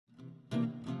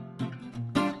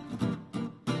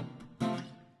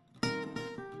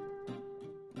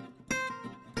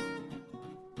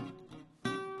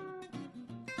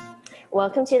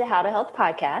Welcome to the How to Health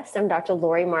podcast. I'm Dr.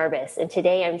 Lori Marbus, and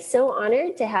today I'm so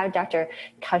honored to have Dr.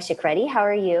 Kaushik Reddy. How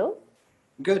are you?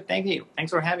 Good, thank you. Thanks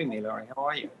for having me, Lori. How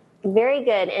are you? Very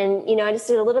good. And, I just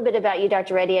did a little bit about you,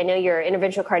 Dr. Reddy. I know you're an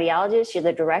interventional cardiologist. You're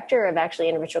the director of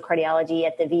actually interventional cardiology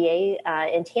at the VA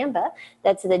in Tampa.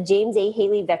 That's the James A.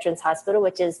 Haley Veterans Hospital,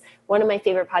 which is one of my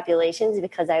favorite populations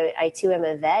because I too am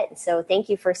a vet. So thank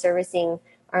you for servicing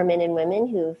our men and women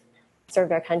who've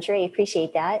served our country. I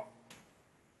appreciate that.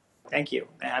 Thank you.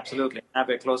 Absolutely. I have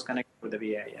a close connection with the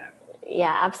VA.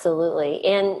 Yeah, absolutely.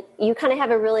 And you kind of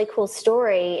have a really cool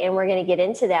story, and we're going to get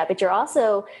into that. But you're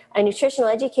also a nutritional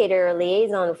educator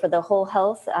liaison for the Whole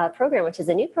Health program, which is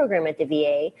a new program at the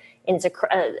VA. And it's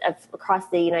across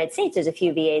the United States. There's a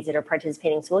few VAs that are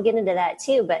participating. So we'll get into that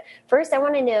too. But first, I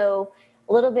want to know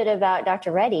a little bit about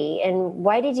Dr. Reddy. And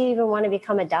why did you even want to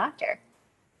become a doctor?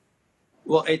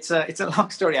 Well, it's a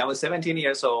long story. I was 17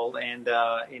 years old, and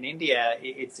in India,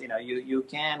 it's you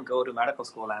can go to medical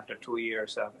school after 2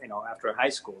 years of after high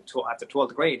school. After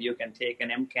 12th grade, you can take an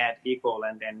MCAT equal,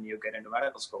 and then you get into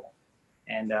medical school.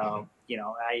 And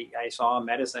I saw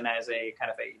medicine as a kind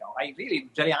of I really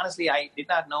honestly I did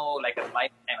not know like a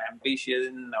lifetime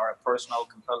ambition or a personal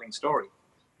compelling story.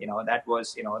 That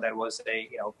was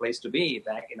a place to be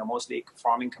back. Mostly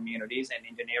farming communities, and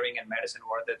engineering and medicine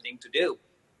were the thing to do,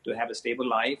 to have a stable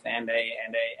life and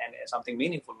something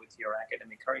meaningful with your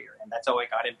academic career. And that's how I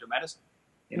got into medicine.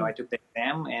 I took the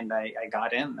exam and I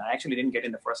got in. I actually didn't get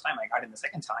in the first time. I got in the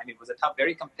second time. It was a tough,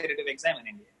 very competitive exam in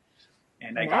India.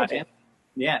 And I got in.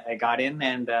 Yeah, I got in,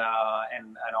 and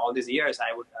all these years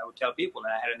I would tell people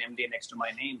that I had an MD next to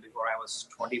my name before I was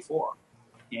 24.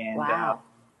 And wow.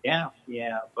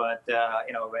 But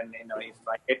when if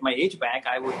I get my age back,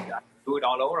 I would do it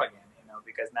all over again.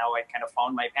 Because now I kind of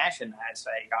found my passion as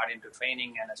I got into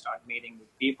training and I started meeting with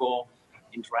people,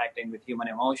 interacting with human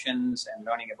emotions and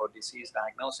learning about disease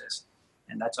diagnosis.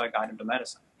 And that's how I got into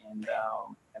medicine. And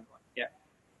yeah.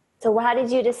 So how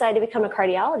did you decide to become a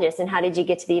cardiologist, and how did you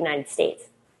get to the United States?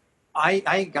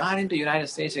 I got into the United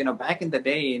States, back in the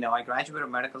day, I graduated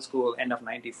medical school end of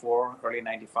 94, early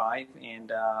 95.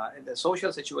 And the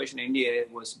social situation in India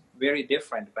was very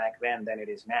different back then than it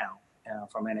is now.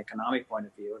 From an economic point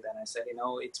of view, then I said,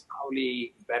 it's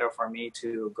probably better for me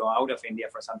to go out of India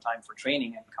for some time for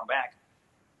training and come back.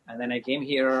 And then I came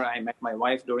here. I met my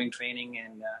wife during training,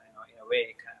 and in a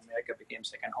way, America became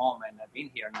second home. And I've been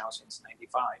here now since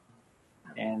 '95.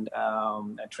 And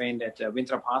I trained at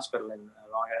Winthrop Hospital in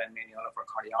Long Island, Mineola for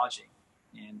cardiology.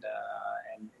 And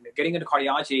getting into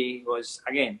cardiology was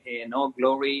again no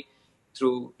glory.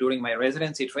 During my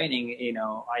residency training,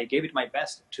 I gave it my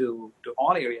best to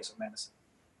all areas of medicine.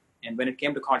 And when it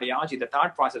came to cardiology, the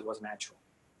thought process was natural.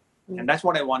 Mm-hmm. And that's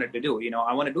what I wanted to do.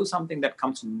 I want to do something that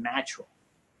comes natural.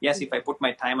 Yes, if I put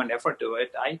my time and effort to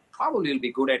it, I probably will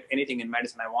be good at anything in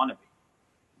medicine I want to be.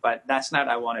 But that's not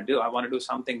what I want to do. I want to do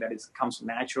something that comes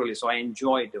naturally, so I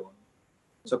enjoy doing.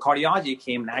 So cardiology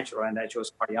came natural, and I chose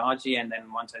cardiology. And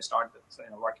then once I started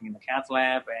working in the cath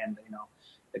lab and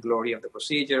the glory of the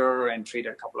procedure, and treated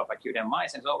a couple of acute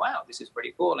MIs, and so wow, this is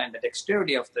pretty cool. And the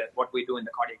dexterity of what we do in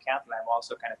the cardiac cath lab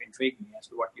also kind of intrigued me as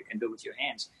to what you can do with your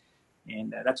hands.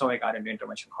 And that's how I got into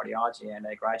interventional cardiology. And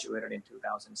I graduated in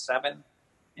 2007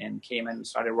 and came and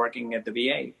started working at the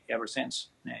VA ever since.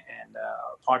 And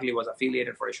partly was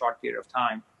affiliated for a short period of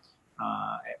time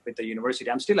with the university.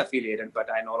 I'm still affiliated, but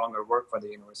I no longer work for the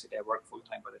university. I work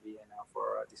full-time for the VA now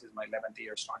this is my 11th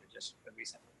year, started just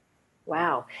recently.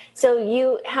 Wow.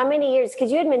 So how many years,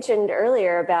 because you had mentioned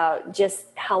earlier about just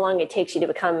how long it takes you to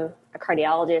become a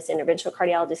cardiologist, interventional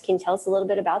cardiologist. Can you tell us a little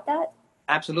bit about that?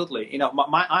 Absolutely.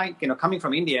 Coming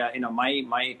from India,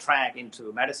 my track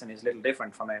into medicine is a little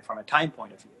different from a time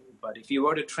point of view. But if you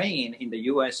were to train in the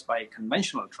US by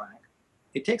conventional track,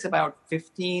 it takes about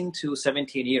 15 to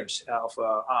 17 years of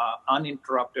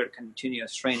uninterrupted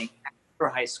continuous training after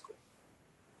high school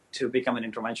to become an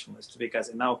interventionalist,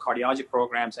 because now cardiology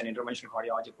programs and interventional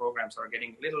cardiology programs are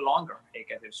getting a little longer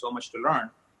because there's so much to learn,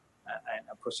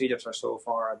 and procedures are so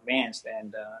far advanced,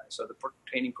 and so the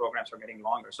training programs are getting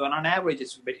longer. So on average,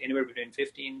 it's anywhere between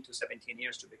 15 to 17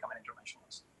 years to become an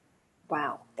interventionalist.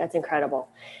 Wow, that's incredible.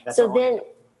 So then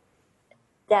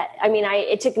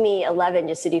it took me 11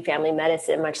 just to do family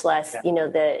medicine, much less,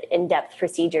 the in-depth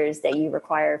procedures that you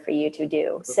require for you to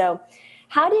do. So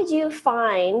how did you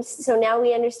find, so now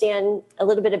we understand a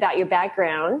little bit about your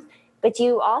background, but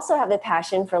you also have a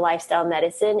passion for lifestyle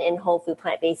medicine and whole food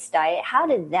plant-based diet. How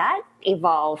did that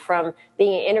evolve from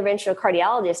being an interventional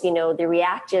cardiologist, the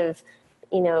reactive,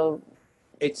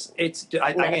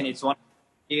 It's one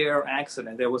year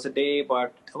accident. There was a day,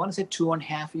 but I want to say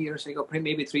 2.5 years ago,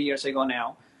 maybe 3 years ago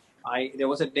now, There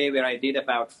was a day where I did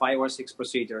about 5 or 6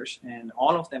 procedures, and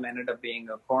all of them ended up being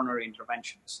coronary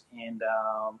interventions. And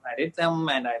I did them,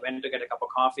 and I went to get a cup of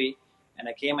coffee, and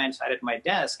I came and sat at my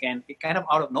desk, and it kind of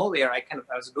out of nowhere, I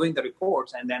was doing the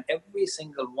reports, and then every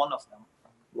single one of them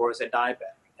was a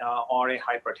diabetic, or a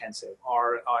hypertensive,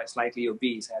 or slightly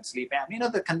obese, had sleep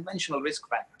apnea, the conventional risk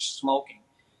factors, smoking.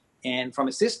 And from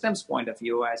a systems point of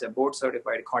view, as a board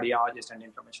certified cardiologist and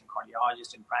intervention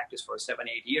cardiologist in practice for 7-8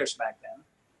 years back then,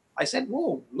 I said,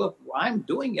 whoa, look, I'm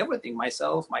doing everything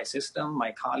myself, my system,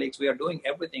 my colleagues, we are doing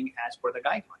everything as per the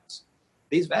guidelines.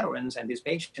 These veterans and these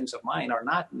patients of mine are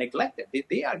not neglected.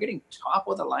 They are getting top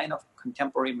of the line of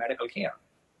contemporary medical care.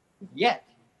 Yet,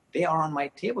 they are on my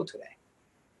table today.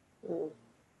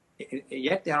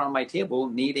 Yet, they are on my table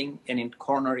needing an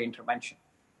coronary intervention.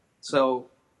 So,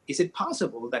 is it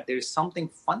possible that there is something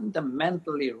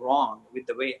fundamentally wrong with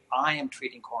the way I am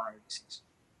treating coronary disease?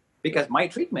 Because my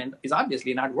treatment is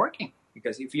obviously not working.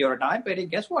 Because if you're a diabetic,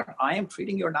 guess what? I am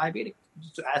treating your diabetic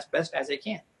as best as I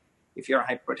can. If you're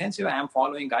hypertensive, I am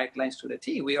following guidelines to the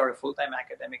T. We are a full-time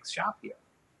academic shop here.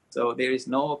 So there is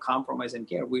no compromise in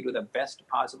care. We do the best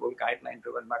possible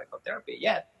guideline-driven medical therapy.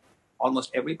 Yet,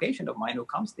 almost every patient of mine who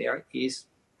comes there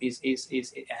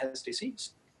has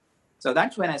disease. So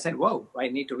that's when I said, whoa, I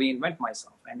need to reinvent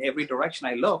myself. And every direction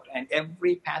I looked and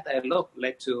every path I looked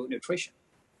led to nutrition.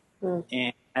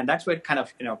 And that's what kind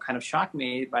of shocked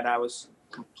me, but I was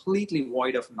completely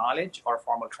void of knowledge or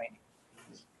formal training.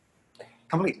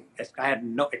 Completely. I had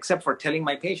no, except for telling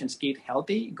my patients, eat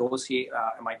healthy, go see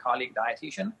my colleague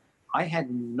dietitian. I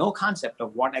had no concept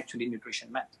of what actually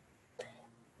nutrition meant.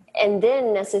 And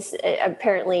then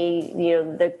apparently,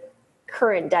 the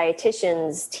current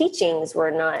dietitian's teachings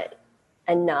were not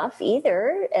enough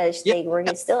either, as they were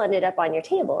still ended up on your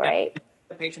table, right?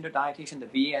 The patient to dietitian, the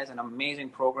VA has an amazing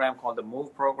program called the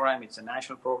MOVE program. It's a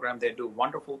national program. They do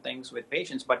wonderful things with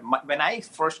patients. But when I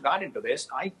first got into this,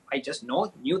 I just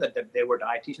knew that there were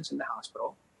dietitians in the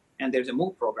hospital and there's a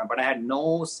MOVE program, but I had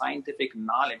no scientific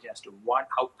knowledge as to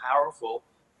how powerful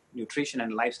nutrition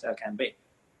and lifestyle can be.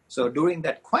 So during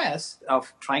that quest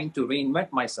of trying to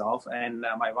reinvent myself, and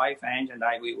my wife, Ange, and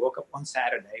I, we woke up one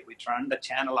Saturday, we turned the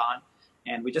channel on,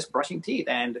 and we're just brushing teeth.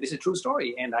 And this is a true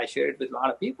story, and I share it with a lot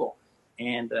of people.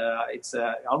 And it's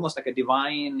almost like a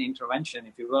divine intervention,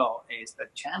 if you will, is the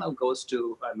channel goes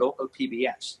to a local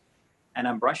PBS. And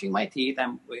I'm brushing my teeth.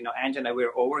 Ange and I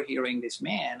were overhearing this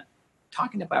man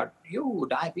talking about,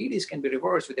 diabetes can be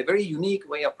reversed with a very unique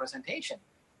way of presentation.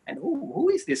 And who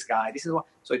is this guy? So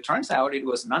it turns out it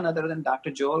was none other than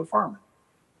Dr. Joel Fuhrman.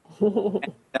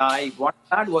 And what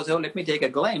I thought was, let me take a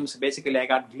glimpse. Basically, I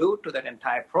got glued to that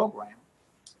entire program.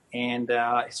 And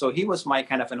so he was my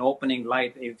kind of an opening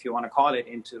light, if you want to call it,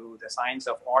 into the science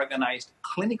of organized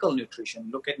clinical nutrition.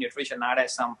 Look at nutrition not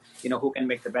as some, who can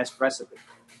make the best recipe,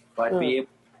 but be able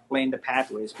to explain the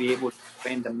pathways, be able to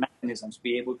explain the mechanisms,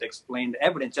 be able to explain the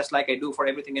evidence, just like I do for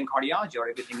everything in cardiology or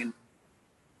everything in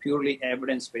purely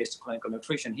evidence-based clinical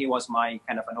nutrition. He was my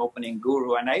kind of an opening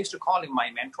guru, and I used to call him my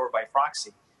mentor by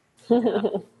proxy.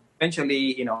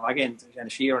 Eventually, again,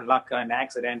 sheer luck and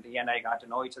accident, he and I got to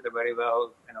know each other very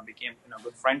well, became,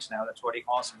 good friends now. That's what he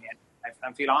calls me. And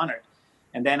I feel honored.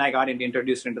 And then I got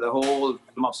introduced into the whole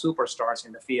film of superstars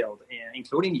in the field,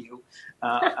 including you,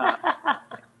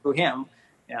 to him.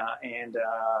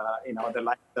 The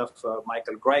likes of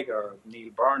Michael Greger,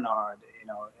 Neil Bernard, and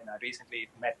I recently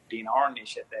met Dean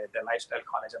Ornish at the Lifestyle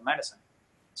College of Medicine.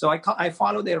 So I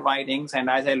follow their writings, and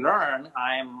as I learn,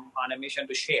 I'm on a mission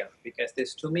to share, because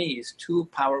this, to me, is too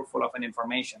powerful of an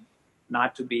information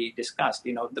not to be discussed.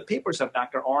 The papers of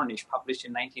Dr. Ornish published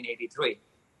in 1983,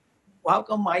 how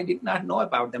come I did not know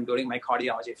about them during my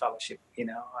cardiology fellowship?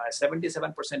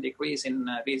 77% decrease in,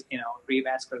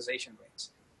 revascularization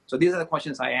rates. So these are the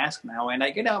questions I ask now, and I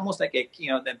get almost like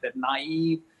the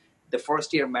naive, the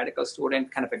first-year medical student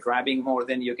kind of a grabbing more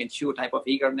than you can chew type of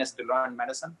eagerness to learn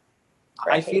medicine.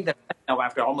 Right. I feel that now,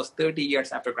 after almost 30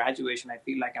 years after graduation, I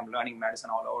feel like I'm learning medicine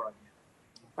all over again.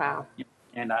 Wow.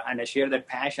 And I share that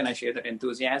passion, I share that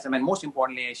enthusiasm, and most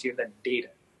importantly, I share that data.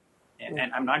 And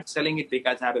I'm not selling it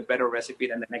because I have a better recipe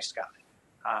than the next guy.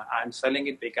 I'm selling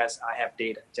it because I have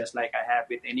data, just like I have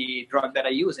with any drug that I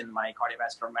use in my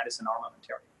cardiovascular medicine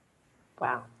armamentarium.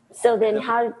 Wow. So then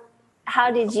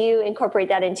how did you incorporate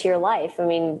that into your life? I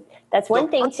mean, that's one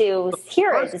thing to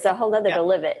hear it. It's a whole other to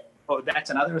live it. Oh, that's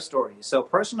another story. So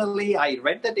personally, I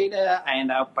read the data,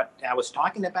 but I was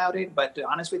talking about it. But to be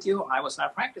honest with you, I was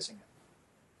not practicing it.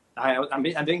 I'm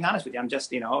being honest with you. I'm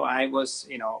just, I was,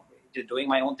 doing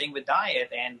my own thing with diet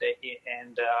and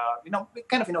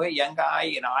kind of, a young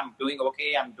guy. I'm doing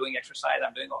okay. I'm doing exercise.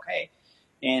 I'm doing okay.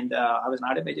 And I was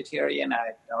not a vegetarian.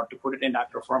 Or to put it in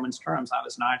Dr. Furman's terms, I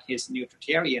was not his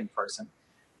nutritarian person.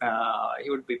 He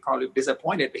would be probably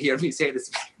disappointed to hear me say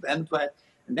this then. But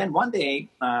and then one day,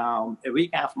 a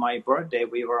week after my birthday,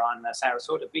 we were on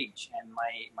Sarasota Beach, and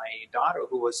my daughter,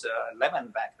 who was 11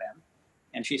 back then,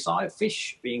 and she saw a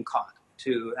fish being caught.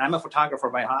 I'm a photographer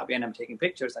by hobby, and I'm taking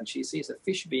pictures, and she sees a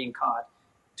fish being caught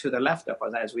to the left of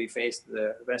us as we faced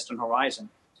the western horizon.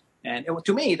 And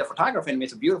to me, the photographer in me,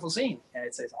 it's a beautiful scene. And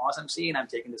it's an awesome scene. I'm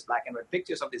taking this black and white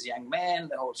pictures of this young man,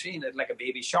 the whole scene, it's like a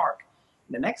baby shark.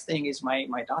 And the next thing is my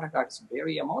daughter got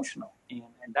very emotional,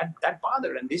 and that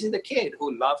bothered her. And this is the kid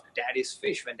who loved daddy's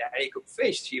fish. When daddy cooked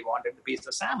fish, she wanted a piece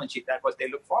of salmon. That was they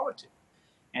looked forward to.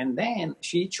 And then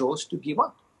she chose to give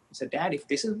up. She said, Dad, if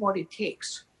this is what it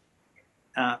takes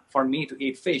for me to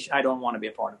eat fish, I don't want to be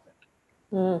a part of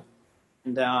it. Mm.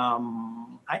 And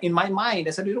in my mind,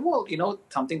 I said, well,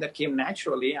 something that came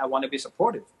naturally, I want to be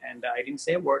supportive. And I didn't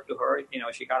say a word to her.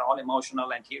 She got all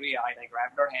emotional and teary-eyed. I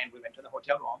grabbed her hand. We went to the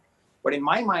hotel room. But in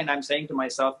my mind, I'm saying to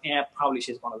myself, probably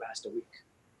she's going to last a week.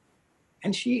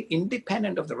 And she,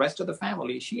 independent of the rest of the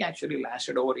family, she actually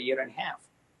lasted over a year and a half.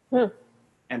 Hmm.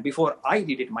 And before I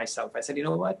did it myself, I said, you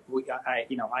know what,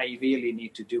 I really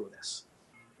need to do this.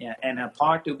 Yeah, and a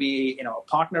part to be, a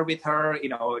partner with her,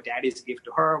 daddy's gift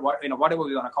to her, whatever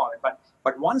we want to call it.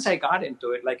 But once I got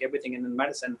into it, like everything in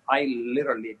medicine, I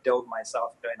literally dove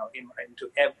myself,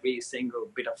 into every single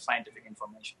bit of scientific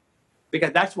information,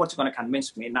 because that's what's going to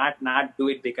convince me, not do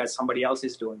it because somebody else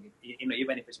is doing it,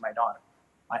 even if it's my daughter.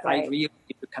 Right. I really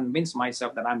need to convince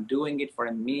myself that I'm doing it for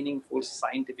a meaningful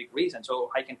scientific reason, so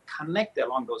I can connect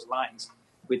along those lines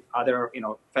with other,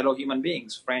 fellow human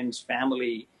beings, friends,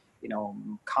 family,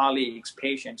 colleagues,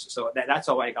 patients. So that's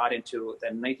how I got into the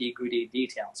nitty-gritty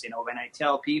details. When I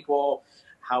tell people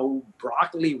how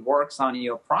broccoli works on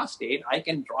your prostate, I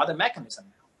can draw the mechanism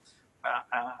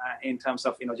now. In terms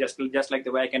of, just like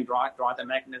the way I can draw the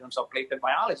mechanisms of platelet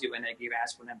biology when I give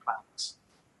aspirin and Plavix.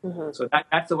 Mm-hmm. So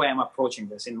that's the way I'm approaching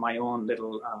this in my own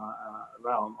little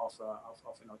realm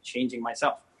of changing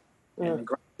myself. Mm. And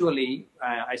gradually,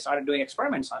 I started doing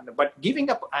experiments on it. But giving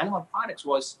up animal products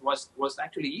was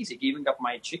actually easy. Giving up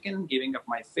my chicken, giving up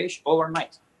my fish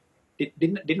overnight.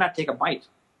 Did not take a bite.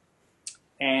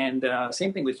 And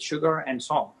same thing with sugar and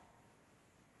salt.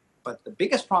 But the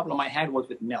biggest problem I had was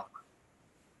with milk.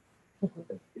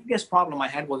 The biggest problem I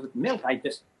had was with milk. I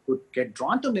just would get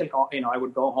drawn to milk. I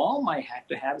would go home. I had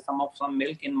to have some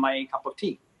milk in my cup of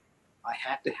tea. I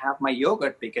had to have my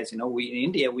yogurt because, we in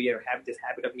India, we have this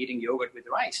habit of eating yogurt with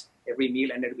rice. Every meal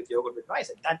ended with yogurt with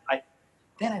rice.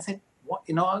 Then I said, what,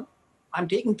 I'm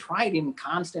taking pride in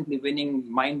constantly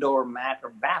winning mind over matter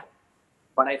battle.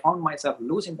 But I found myself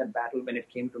losing that battle when it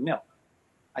came to milk.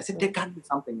 I said, there got to be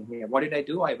something in here. What did I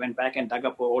do? I went back and dug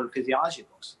up old physiology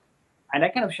books. And I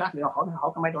kind of shocked,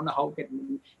 how come I don't know how it.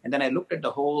 And then I looked at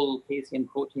the whole casein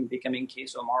protein becoming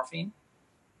casomorphine.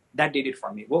 That did it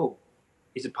for me. Whoa.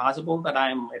 Is it possible that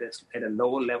I'm at a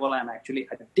lower level, I'm actually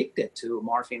addicted to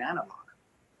morphine analog?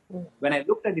 Mm. When I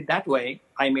looked at it that way,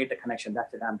 I made the connection.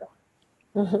 That's it, I'm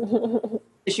done.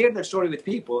 I shared that story with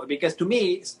people because to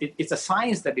me, it's the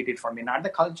science that did it for me, not the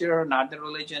culture, not the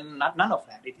religion, none of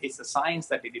that. It's the science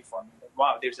that did it for me.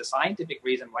 Wow, there's a scientific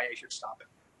reason why I should stop it.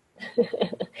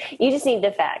 You just need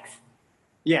the facts.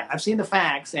 Yeah, I've seen the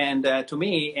facts, and to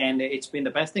me, and it's been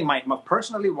the best thing.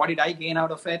 Personally, what did I gain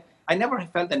out of it? I never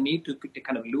felt the need to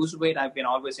kind of lose weight. I've been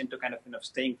always into kind of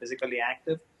staying physically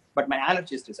active, but my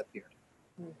allergies disappeared.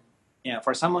 Mm. Yeah,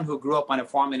 for someone who grew up on a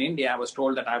farm in India, I was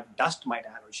told that I have dust mite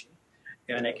allergy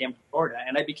when I came to Florida,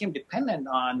 and I became dependent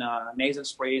on nasal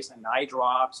sprays and eye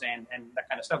drops and that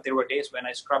kind of stuff. There were days when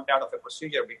I scrubbed out of a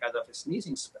procedure because of a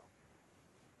sneezing spell.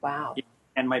 Wow.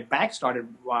 And my back started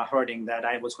hurting that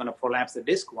I was going to prolapse the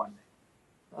disc one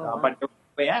day. Oh, wow. But the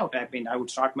way out, I would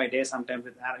start my day sometimes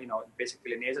with,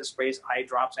 basically nasal sprays, eye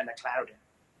drops, and a Claritin.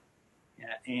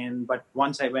 Yeah, but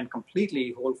once I went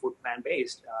completely whole food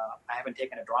plant-based, I haven't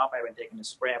taken a drop, I haven't taken a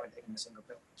spray, I haven't taken a single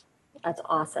pill. That's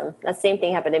awesome. That same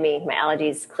thing happened to me. My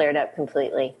allergies cleared up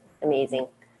completely. Amazing.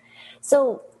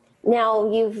 So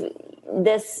now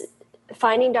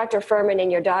finding Dr. Furman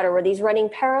and your daughter, were these running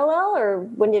parallel, or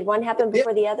when did one happen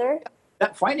before the other?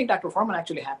 Finding Dr. Furman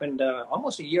actually happened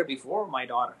almost a year before my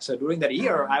daughter. So during that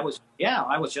year, I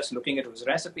was just looking at his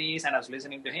recipes and I was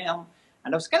listening to him.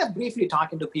 And I was kind of briefly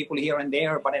talking to people here and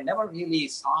there, but I never really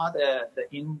saw the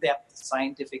in-depth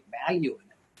scientific value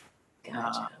in it.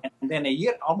 Gotcha. And then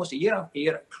close to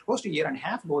a year and a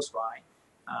half goes by.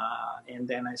 And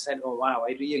then I said, oh, wow,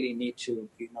 I really need to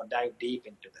dive deep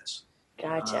into this.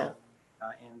 Gotcha.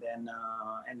 And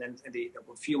then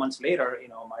a few months later,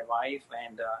 my wife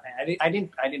and I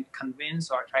didn't convince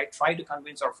or try to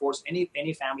convince or force any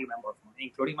family member of mine,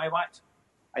 including my wife.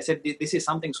 I said, this is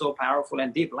something so powerful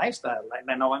and deep lifestyle.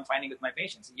 And now I'm finding with my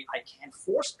patients, I can't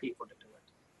force people to do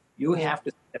it. You have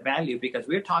to see the value, because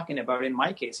we're talking about, in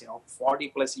my case, 40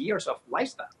 plus years of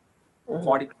lifestyle,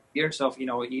 40 years of,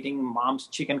 eating mom's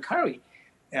chicken curry.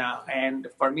 And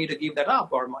for me to give that up,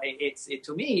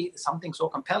 to me, something so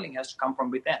compelling has to come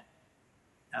from within.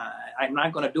 I'm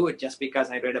not going to do it just because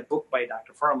I read a book by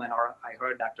Dr. Furman or I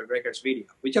heard Dr. Greger's video,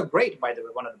 which are great, by the way,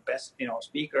 one of the best,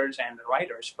 speakers and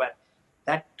writers. But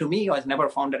that, to me, was never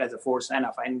founded as a force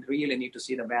enough. I really need to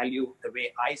see the value the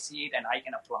way I see it and I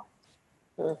can apply it.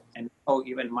 And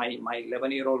even my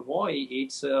 11-year-old boy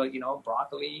eats,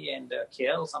 broccoli and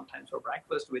kale sometimes for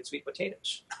breakfast with sweet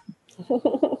potatoes.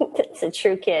 That's a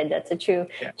true kid. That's a true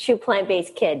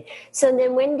plant-based kid. So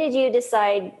then when did you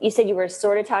decide, you said you were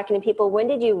sort of talking to people, when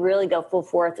did you really go full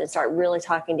forth and start really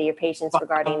talking to your patients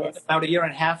regarding this? About a year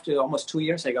and a half to almost 2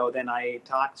 years ago, then I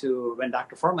talked to, when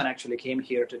Dr. Furman actually came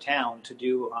here to town to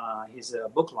do his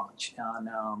book launch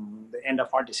on the end of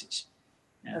heart disease.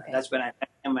 That's when I met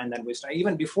him, and then we started.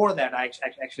 Even before that, I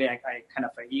kind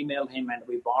of emailed him, and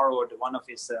we borrowed one of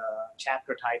his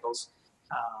chapter titles.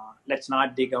 Let's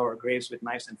not dig our graves with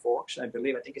knives and forks. I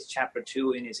think it's chapter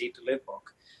 2 in his Eat to Live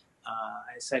book.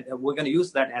 I said, we're going to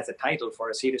use that as a title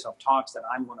for a series of talks that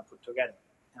I'm going to put together.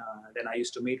 Then I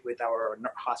used to meet with our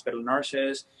hospital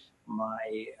nurses,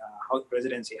 my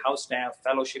residency house staff,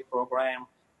 fellowship program,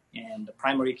 and the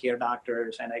primary care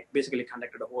doctors. And I basically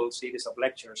conducted a whole series of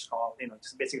lectures called,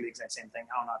 it's basically the exact same thing,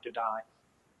 how not to die.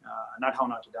 Not how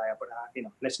not to die, but,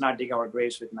 let's not dig our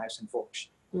graves with knives and forks.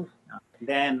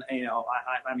 Then,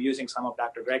 I'm using some of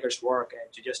Dr. Greger's work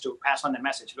to pass on the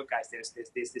message. Look, guys, there's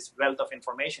this wealth of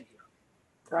information here.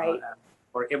 Right.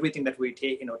 For everything that we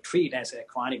treat as a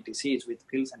chronic disease with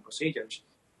pills and procedures,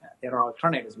 there are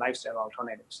alternatives, lifestyle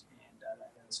alternatives.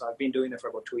 And so I've been doing it for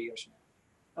about 2 years now.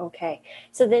 Okay.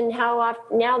 So then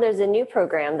now there's a new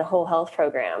program, the Whole Health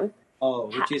Program.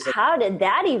 How did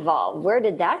that evolve? Where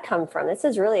did that come from? This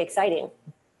is really exciting.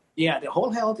 Yeah, the Whole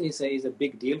Health is a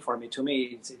big deal for me. To me,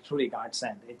 it's truly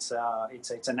godsend. It's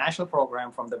a national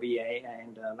program from the VA,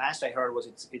 and last I heard was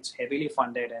it's heavily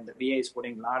funded, and the VA is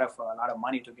putting a lot of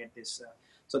money to get this.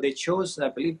 So they chose, I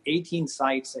believe, 18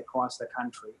 sites across the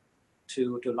country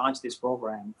to launch this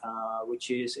program,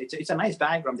 which is it's a nice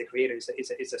diagram they created.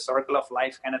 It's a circle of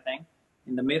life kind of thing.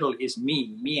 In the middle is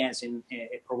me as in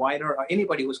a provider or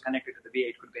anybody who's connected to the VA.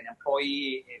 It could be an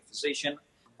employee, a physician,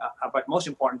 but most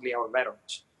importantly, our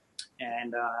veterans.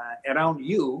 And around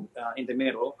you, in the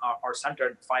middle, are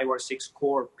centered 5 or 6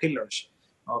 core pillars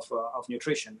of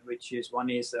nutrition, which is one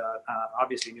is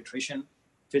obviously nutrition,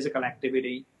 physical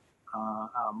activity,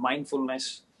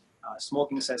 mindfulness,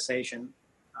 smoking cessation,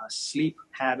 sleep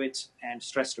habits, and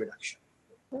stress reduction.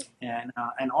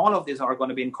 And all of these are going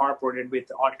to be incorporated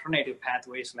with alternative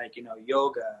pathways like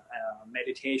yoga,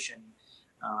 meditation,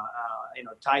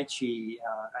 Tai Chi,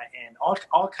 and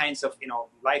all kinds of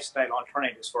lifestyle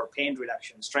alternatives for pain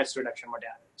reduction, stress reduction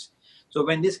modalities. So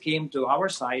when this came to our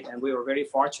site, and we were very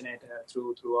fortunate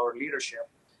through our leadership,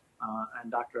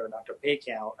 and Dr.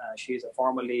 Pekal, she's a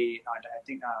formerly,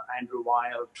 Andrew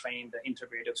Weil trained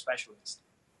integrative specialist,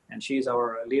 and she's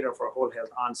our leader for Whole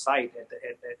Health on site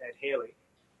at Haley.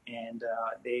 And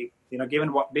they,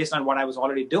 based on what I was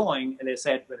already doing, they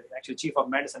said, actually, Chief of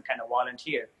Medicine kind of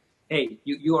volunteered, hey,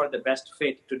 you are the best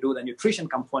fit to do the nutrition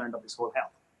component of this Whole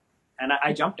Health. And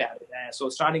I jumped at it. So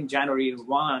starting January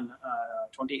 1,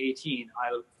 2018,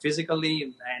 I'll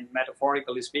physically and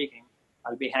metaphorically speaking,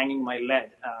 I'll be hanging my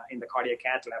lead in the cardiac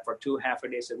cath lab for 2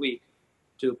 half-a-days a week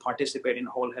to participate in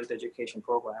Whole Health education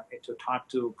program, to talk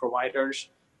to providers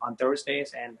on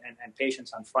Thursdays and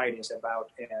patients on Fridays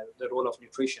about the role of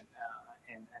nutrition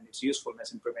and its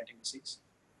usefulness in preventing disease.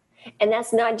 And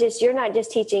that's you're not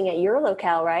just teaching at your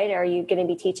locale, right? Are you going to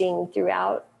be teaching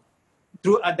throughout?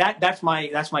 That's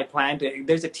my plan.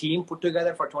 There's a team put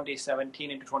together for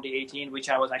 2017 into 2018, which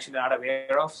I was actually not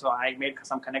aware of. So I made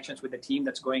some connections with the team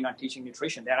that's going on teaching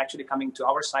nutrition. They're actually coming to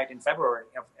our site in February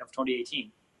of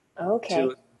 2018. Okay.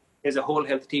 So there's a Whole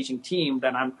Health teaching team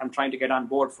that I'm trying to get on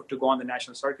board to go on the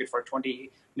national circuit for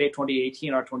late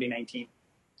 2018 or 2019.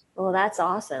 Well, that's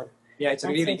awesome. Yeah, it's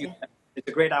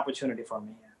a great opportunity for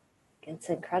me. Yeah. It's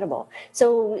incredible.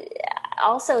 So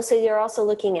you're also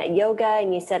looking at yoga,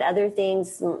 and you said other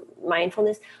things,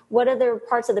 mindfulness. What other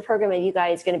parts of the program are you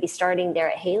guys going to be starting there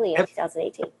at Haley in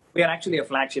 2018? We are actually a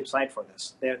flagship site for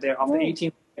this. They're of the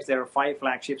 18 there are 5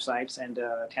 flagship sites, and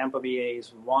Tampa VA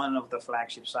is one of the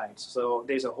flagship sites. So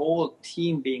there's a whole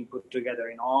team being put together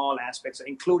in all aspects,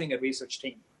 including a research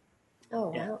team. Oh,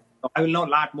 wow. So I will know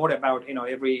a lot more about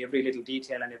every little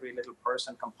detail and every little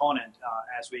person component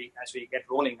as we get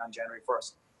rolling on January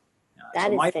 1st.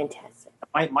 That is fantastic.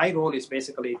 My role is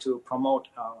basically to promote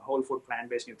whole food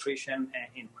plant-based nutrition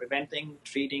in preventing,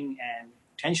 treating, and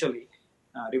potentially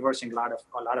reversing a lot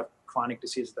of chronic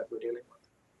diseases that we're dealing with.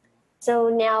 So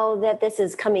now that this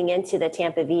is coming into the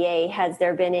Tampa VA, has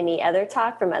there been any other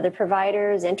talk from other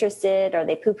providers interested? Are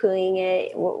they poo-pooing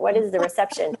it? What is the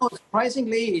reception? No,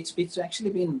 surprisingly, it's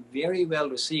actually been very well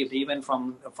received, even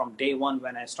from day one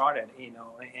when I started.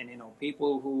 And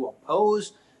people who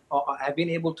oppose, I've been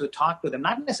able to talk to them.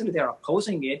 Not necessarily they're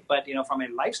opposing it, but from a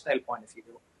lifestyle point of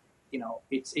view,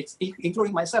 it's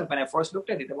including myself. When I first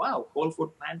looked at it, wow, whole food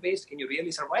plant-based, can you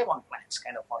really survive on plants?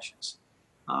 Kind of questions.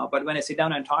 But when I sit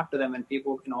down and talk to them, and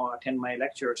people attend my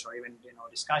lectures or even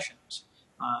discussions,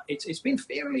 it's been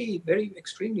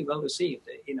extremely well received.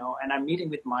 And I'm meeting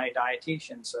with my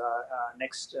dietitians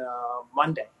next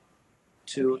Monday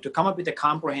to come up with a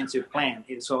comprehensive plan.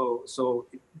 So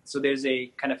there's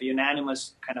a kind of a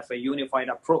unanimous, kind of a unified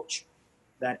approach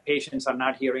that patients are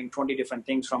not hearing 20 different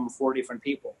things from 4 different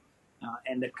people,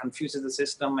 and that confuses the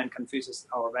system and confuses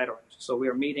our veterans. So we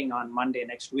are meeting on Monday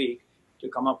next week to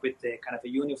come up with a kind of a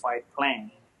unified plan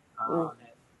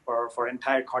for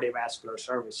entire cardiovascular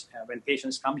service. When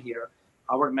patients come here,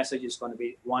 our message is going to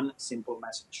be one simple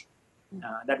message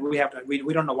that we have to.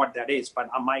 We don't know what that is, but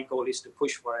my goal is to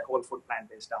push for a whole food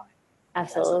plant-based diet.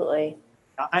 Absolutely.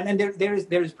 And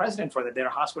there is precedent for that. There are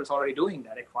hospitals already doing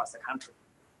that across the country.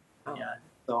 Oh. Yeah.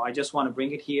 So I just want to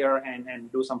bring it here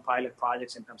and do some pilot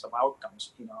projects in terms of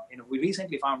outcomes. We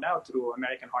recently found out through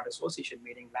American Heart Association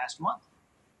meeting last month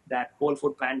that whole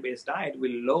food plant-based diet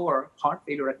will lower heart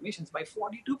failure admissions by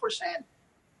 42%.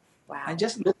 Wow. And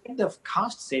just look at the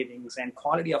cost savings and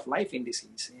quality of life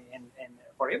indices, and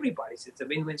for everybody, it's a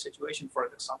win-win situation for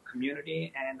the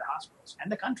community and the hospitals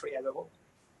and the country as a whole.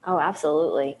 Oh,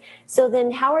 absolutely. So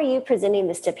then how are you presenting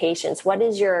this to patients? What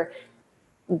is your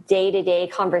day-to-day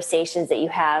conversations that you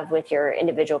have with your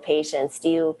individual patients? Do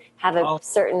you have a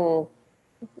certain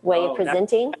way of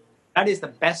presenting? That is the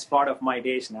best part of my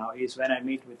days now, is when I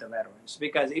meet with the veterans,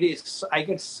 because I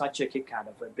get such a kick out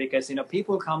of it, because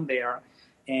people come there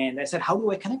and I said, how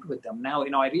do I connect with them? Now,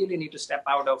 I really need to step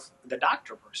out of the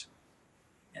doctor person.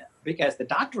 Yeah, because the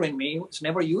doctor in me was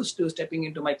never used to stepping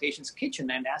into my patient's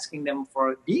kitchen and asking them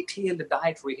for detailed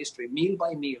dietary history, meal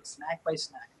by meal, snack by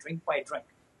snack, drink by drink.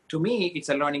 To me, it's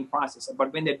a learning process.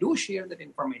 But when they do share that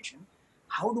information,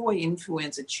 how do I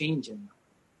influence a change in them?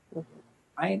 Mm-hmm.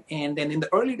 Right? And then in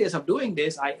the early days of doing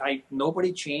this,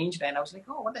 nobody changed. And I was like,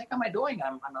 oh, what the heck am I doing? I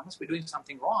must be doing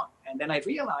something wrong. And then I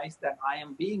realized that I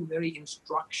am being very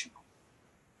instructional.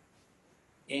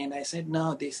 And I said,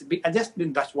 no,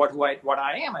 that's what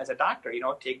I am as a doctor.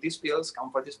 Take these pills,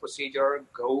 come for this procedure,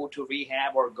 go to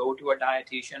rehab or go to a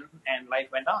dietitian, and life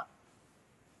went on.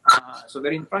 So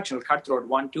very instructional, cutthroat,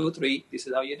 1, 2, 3, this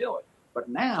is how you do it. But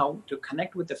now, to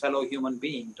connect with the fellow human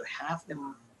being, to have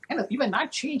them kind of even not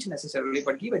change necessarily,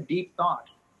 but give a deep thought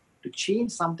to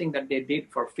change something that they did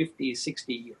for 50,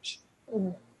 60 years.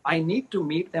 Mm-hmm. I need to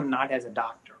meet them not as a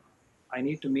doctor. I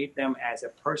need to meet them as a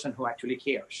person who actually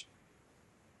cares.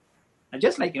 And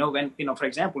just like, when, for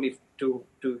example, if to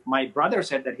my brother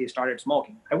said that he started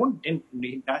smoking, I wouldn't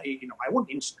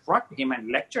instruct him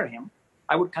and lecture him.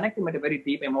 I would connect him at a very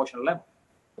deep emotional level,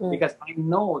 because I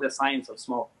know the science of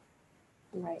smoking.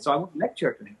 Right. So I would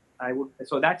lecture to him.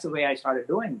 So that's the way I started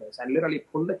doing this. I literally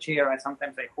pull the chair, and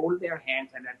sometimes I hold their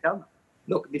hands and I tell them,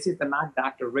 look, this is not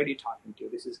Dr. Reddy talking to you.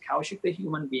 This is Kaushik, the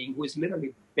human being, who is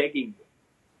literally begging you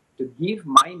to give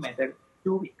my method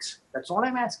 2 weeks. That's all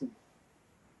I'm asking you.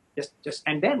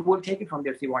 And then we'll take it from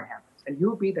there, see what happens. And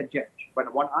you be the judge.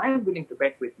 But what I'm willing to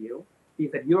bet with you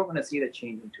is that you're going to see the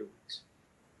change in 2 weeks.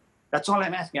 That's all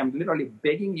I'm asking. I'm literally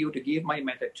begging you to give my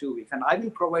method 2 weeks, and I will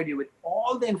provide you with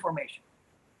all the information.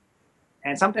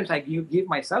 And sometimes I give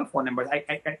my cell phone number.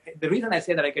 The reason I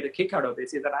say that I get a kick out of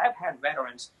this is that I've had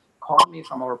veterans call me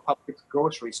from our public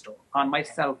grocery store on my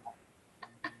cell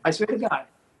phone. I swear to God,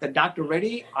 that Dr.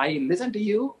 Reddy, I listen to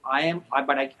you.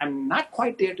 But I'm not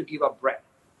quite there to give up bread.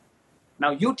 Now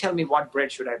you tell me, what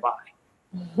bread should I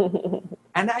buy?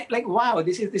 And I like, wow,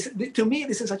 this to me,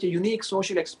 this is such a unique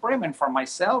social experiment for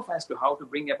myself as to how to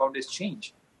bring about this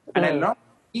change. And I learned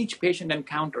each patient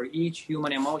encounter, each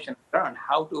human emotion, learn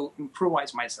how to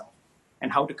improvise myself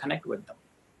and how to connect with them.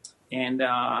 And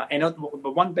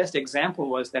one best example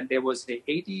was that there was a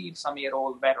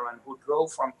 80-some-year-old veteran who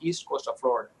drove from East Coast of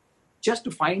Florida just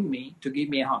to find me, to give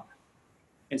me a hug.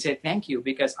 and say thank you,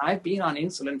 because I've been on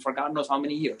insulin for God knows how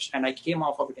many years, and I came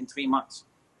off of it in 3 months.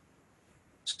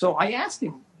 So I asked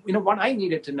him, what I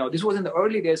needed to know. This was in the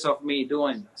early days of me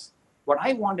doing this. What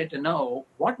I wanted to know,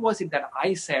 what was it that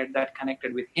I said that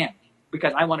connected with him?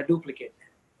 Because I want to duplicate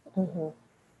that. Mm-hmm.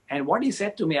 And what he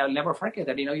said to me, I'll never forget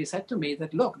that. He said to me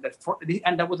that, look,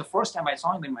 and that was the first time I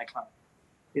saw him in my clinic.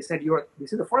 He said,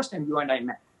 this is the first time you and I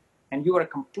met, and you are a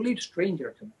complete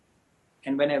stranger to me.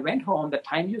 And when I went home, the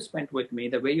time you spent with me,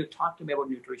 the way you talked to me about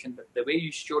nutrition, the way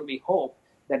you showed me hope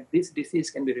that this disease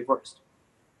can be reversed.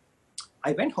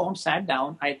 I went home, sat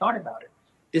down, I thought about it.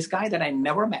 This guy that I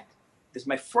never met, this is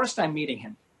my first time meeting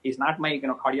him. He's not my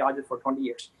cardiologist for 20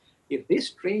 years. If this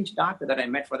strange doctor that I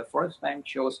met for the first time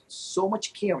shows so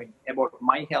much caring about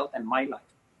my health and my life,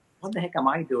 what the heck am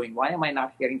I doing? Why am I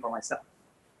not caring for myself?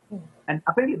 And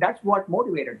apparently that's what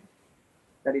motivated me.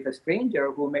 That if a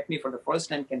stranger who met me for the first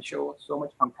time can show so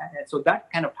much compassion. So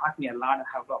that kind of taught me a lot of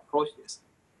how to approach this.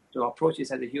 To approach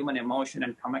this as a human emotion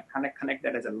and connect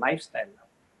that as a lifestyle.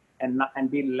 And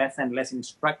be less and less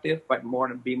instructive, but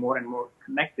be more and more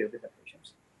connective with the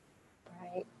patients.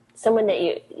 Right. Someone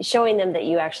that showing them that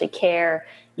you actually care,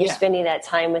 you're spending that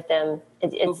time with them.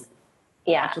 It's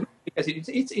because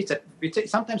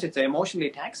it's sometimes it's emotionally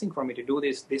taxing for me to do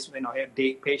this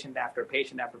patient after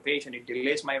patient after patient. It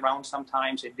delays my round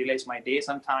sometimes. It delays my day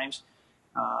sometimes.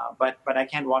 But I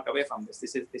can't walk away from this.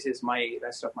 This is my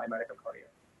rest of my medical career.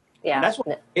 Yeah. And that's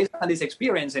what, based on this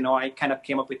experience, I kind of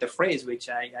came up with the phrase, which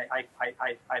I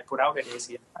put out at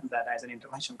ACM, that as an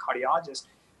interventional cardiologist,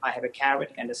 I have a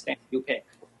carrot and a stick, you pick.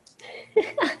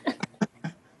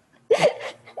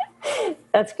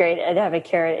 That's great. I'd have a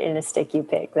carrot and a stick, you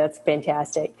pick. That's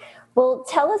fantastic. Well,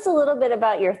 tell us a little bit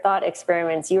about your thought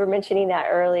experiments. You were mentioning that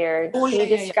earlier. Can you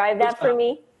describe that for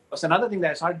me? It's another thing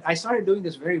that I started doing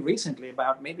this very recently,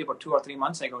 about 2 or 3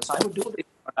 months ago. So I would do the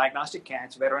diagnostic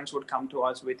cats. Veterans would come to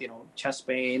us with, chest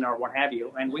pain or what have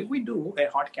you. And we do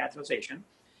a heart catheterization.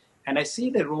 And I see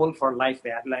the role for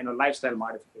lifestyle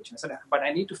modification. I said, but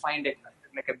I need to find a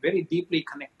very deeply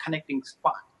connecting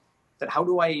spot. That how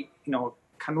do I,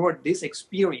 convert this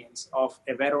experience of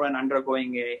a veteran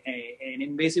undergoing an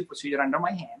invasive procedure under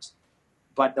my hands.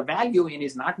 But the value in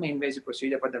is not my invasive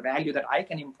procedure, but the value that I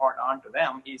can impart onto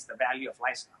them is the value of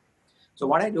lifestyle. So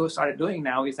what I started doing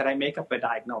now is that I make up a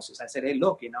diagnosis. I said, hey,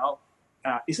 look,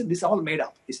 isn't this all made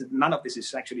up? None of this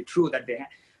is actually true that they have.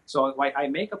 So I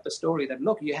make up the story that,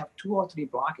 look, you have 2 or 3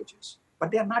 blockages, but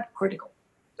they're not critical.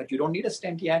 That you don't need a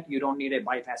stent yet, you don't need a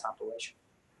bypass operation.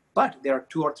 But there are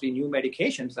 2 or 3 new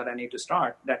medications that I need to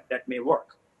start that may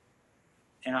work.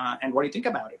 And what do you think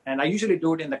about it? And I usually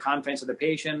do it in the confidence of the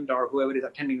patient or whoever is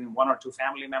attending, 1 or 2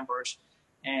 family members.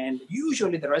 And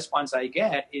usually the response I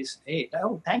get is, hey,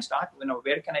 thanks, doc.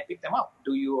 Where can I pick them up?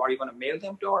 Are you going to mail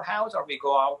them to our house, or we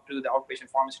go out to the outpatient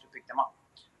pharmacy to pick them up?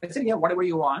 I said, yeah, whatever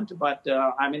you want, but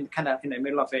I'm in the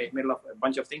middle of a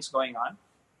bunch of things going on.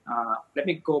 Let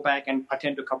me go back and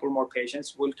attend to a couple more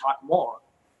patients. We'll talk more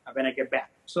when I get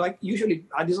back. So usually,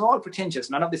 this is all pretentious.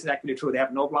 None of this is actually true. They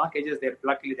have no blockages.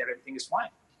 Luckily, everything is fine.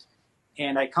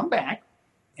 And I come back,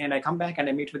 and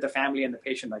I meet with the family and the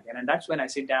patient again. And that's when I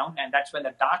sit down, and that's when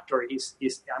the doctor is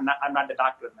I'm not the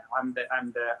doctor now.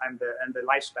 I'm the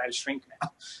lifestyle shrink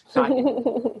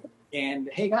now. And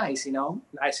hey guys,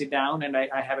 I sit down and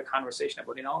I have a conversation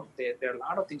about, there are a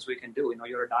lot of things we can do.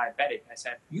 You're a diabetic. I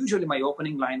said, usually my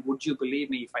opening line, would you believe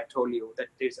me if I told you that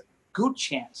there's a good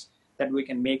chance that we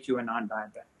can make you a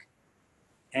non-diabetic?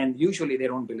 And usually they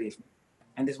don't believe me.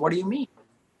 And this, what do you mean?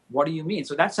 What do you mean?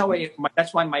 So that's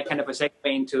that's why my kind of a segue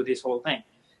into this whole thing.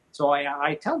 So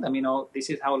I tell them, this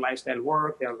is how lifestyle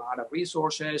works. There are a lot of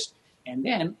resources. And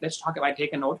then let's talk about, I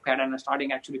take a notepad and I'm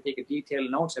starting actually take a detailed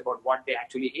notes about what they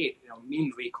actually ate, meal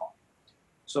recall.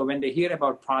 So when they hear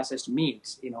about processed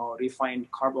meats, refined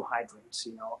carbohydrates,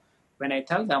 when I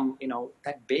tell them,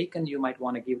 that bacon, you might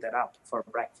want to give that up for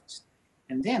breakfast.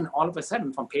 And then all of a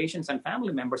sudden from patients and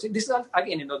family members, this is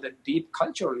again, the deep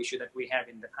cultural issue that we have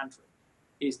in the country,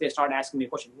 is they start asking me a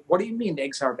question. What do you mean the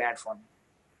eggs are bad for me?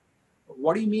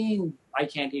 What do you mean I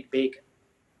can't eat bacon?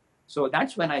 So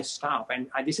that's when I stop. And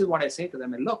this is what I say to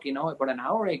them. And look, about an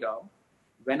hour ago,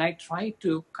 when I try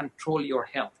to control your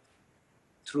health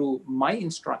through my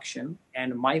instruction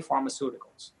and my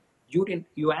pharmaceuticals,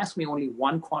 you asked me only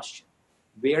one question: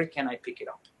 where can I pick it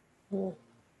up? Mm.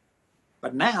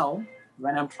 But now,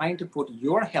 when I'm trying to put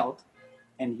your health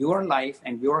and your life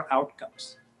and your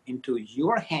outcomes into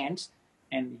your hands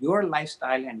and your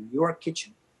lifestyle and your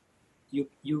kitchen,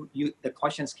 the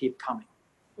questions keep coming.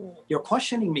 Mm. You're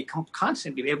questioning me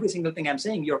constantly. Every single thing I'm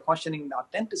saying, you're questioning the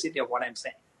authenticity of what I'm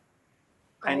saying.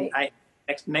 Right.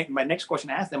 And my next question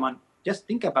I ask them on, just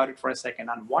think about it for a second.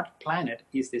 On what planet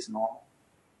is this normal?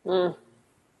 Mm.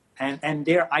 And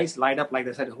their eyes light up like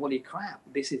they said, "Holy crap!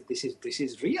 This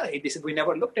is real. We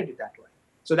never looked at it that way."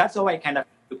 So that's how I kind of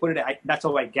to put it. That's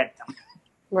how I get them.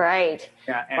 Right.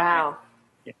 Yeah. Wow.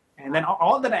 And then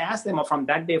all that I ask them from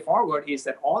that day forward is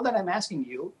that all that I'm asking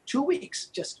you, 2 weeks,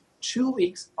 just 2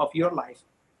 weeks of your life,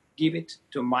 give it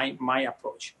to my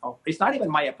approach. It's not even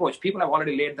my approach. People have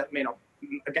already laid that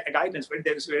guidance where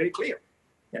that is very clear.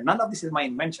 Yeah, none of this is my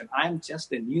invention. I'm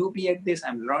just a newbie at this.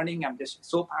 I'm learning. I'm just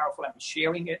so powerful. I'm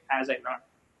sharing it as I learn.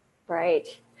 Right.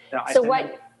 So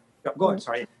go ahead.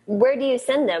 Sorry. Where do you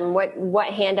send them? What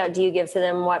handout do you give to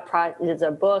them? What is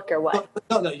a book or what?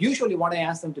 No. Usually, what I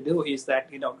ask them to do is that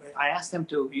I ask them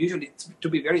to to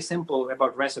be very simple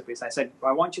about recipes. I said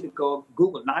I want you to go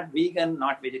Google, not vegan,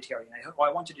 not vegetarian.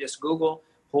 I want you to just Google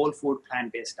whole food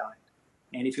plant-based diet.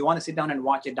 And if you want to sit down and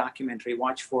watch a documentary,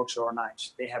 watch Forks Over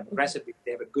Knives. They have recipes.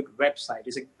 They have a good website.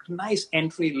 It's a nice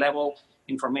entry-level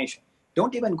information.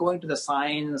 Don't even go into the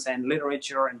science and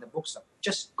literature and the books.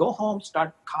 Just go home,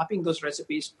 start copying those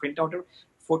recipes, print out a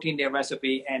 14-day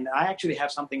recipe. And I actually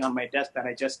have something on my desk that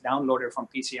I just downloaded from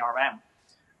PCRM.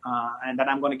 And that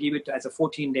I'm going to give it as a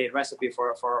 14-day recipe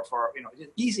for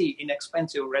easy,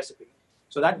 inexpensive recipe.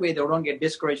 So that way they don't get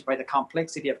discouraged by the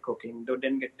complexity of cooking. They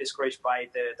don't get discouraged by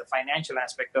the financial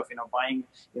aspect of buying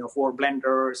 4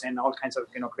 blenders and all kinds of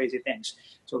crazy things.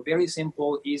 So very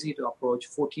simple, easy to approach,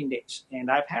 14 days.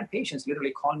 And I've had patients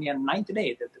literally call me on 9th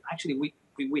day. That actually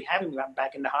we have him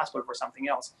back in the hospital for something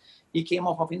else. He came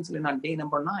off of insulin on day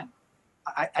number 9.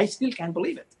 I still can't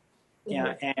believe it.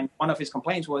 Yeah, and one of his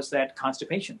complaints was that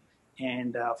constipation,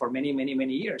 and for many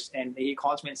years. And he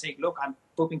calls me and saying, "Look, I'm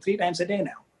pooping 3 times a day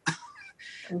now."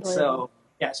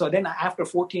 So then after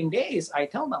 14 days, I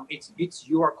tell them it's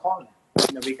your call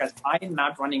now, because I'm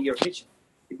not running your kitchen.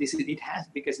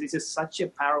 Because this is such a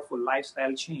powerful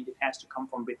lifestyle change. It has to come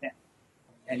from within.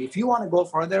 And if you want to go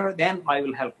further, then I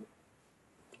will help you.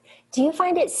 Do you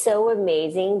find it so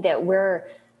amazing that we're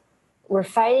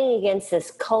fighting against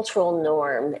this cultural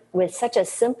norm with such a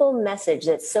simple message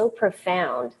that's so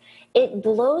profound? It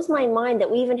blows my mind that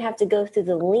we even have to go through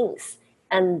the links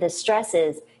and the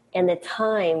stresses and the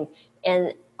time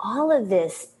and all of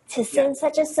this to send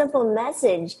such a simple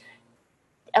message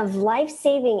of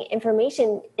life-saving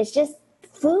information. It's just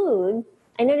food.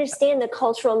 I understand the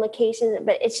cultural implications,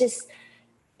 but it's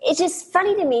just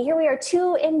funny to me. Here we are,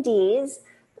 2 MDs.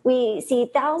 We see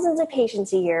thousands of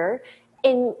patients a year,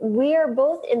 and we are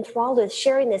both enthralled with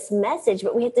sharing this message,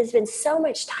 but we have to spend so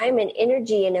much time and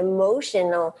energy and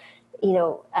emotional,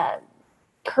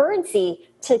 currency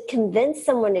to convince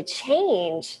someone to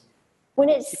change when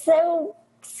it's so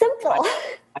simple.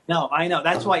 I know.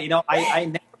 That's why, I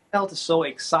never felt so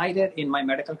excited in my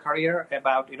medical career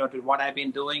about, to what I've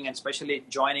been doing, and especially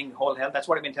joining Whole Health. That's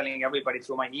what I've been telling everybody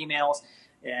through my emails.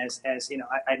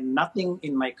 Nothing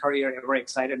in my career ever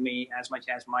excited me as much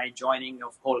as my joining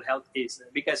of Whole Health is,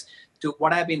 because to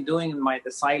what I've been doing in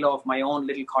the silo of my own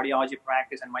little cardiology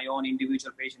practice and my own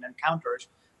individual patient encounters.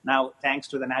 Now, thanks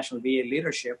to the National VA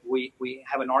leadership, we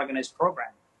have an organized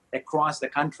program across the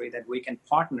country that we can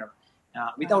partner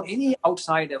without any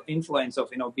outside influence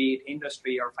of, be it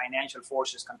industry or financial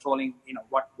forces controlling,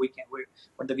 what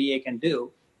the VA can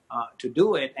do to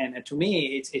do it. And to me,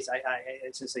 it's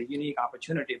just a unique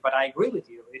opportunity. But I agree with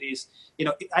you. It is,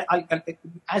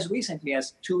 as recently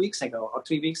as 2 weeks ago or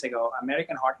 3 weeks ago,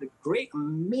 American Heart, the great,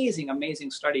 amazing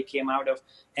study came out of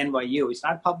NYU. It's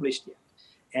not published yet.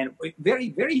 And very,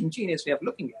 very ingenious way of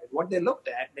looking at it. What they looked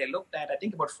at, I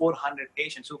think, about 400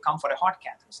 patients who come for a heart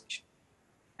catheterization,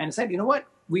 and said, what,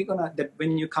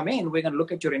 when you come in, we're gonna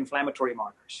look at your inflammatory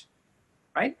markers,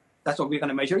 right? That's what we're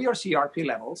gonna measure your CRP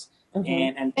levels, and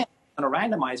then we're gonna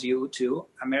randomize you to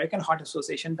American Heart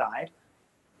Association diet.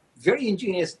 Very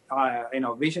ingenious,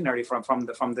 visionary from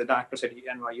the doctors at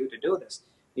NYU to do this.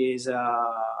 Is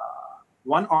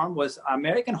one arm was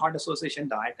American Heart Association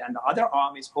diet, and the other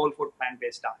arm is whole food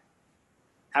plant-based diet.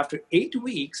 After 8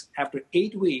 weeks,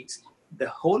 the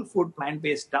whole food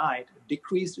plant-based diet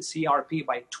decreased CRP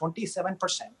by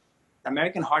 27%. The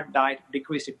American Heart diet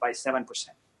decreased it by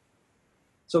 7%.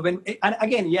 So and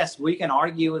again, yes, we can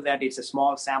argue that it's a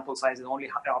small sample size. And only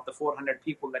of the 400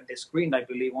 people that they screened, I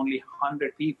believe only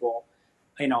 100 people,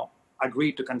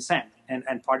 agreed to consent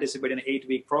and participate in an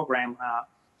 8-week program.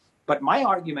 But my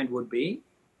argument would be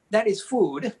that is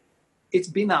food, it's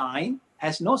benign,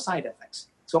 has no side effects.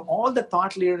 So all the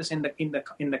thought leaders in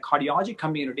the cardiology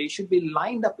community should be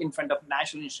lined up in front of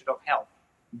National Institute of Health,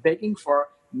 begging for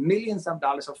millions of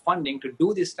dollars of funding to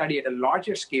do this study at a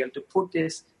larger scale to put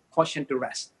this question to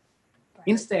rest.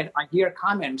 Instead, I hear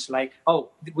comments like, oh,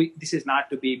 this is not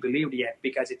to be believed yet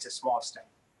because it's a small step.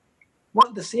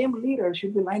 Well, the same leader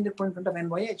should be lined up in front of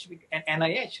NIH. And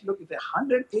NIH, look, if a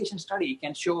 100-patient study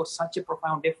can show such a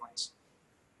profound difference.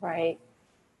 Right.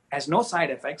 Has no side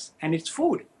effects, and it's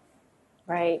food.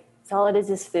 Right. So all it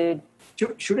is food.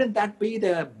 Shouldn't that be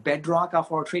the bedrock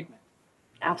of our treatment?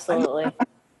 Absolutely. I'm a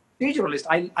proceduralist.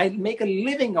 I make a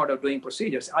living out of doing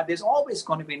procedures. There's always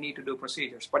going to be a need to do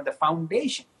procedures, but the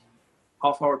foundation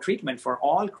of our treatment for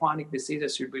all chronic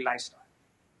diseases should be lifestyle.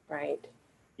 Right.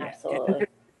 Yeah. Absolutely.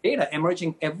 Data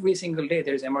emerging every single day.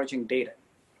 There's emerging data.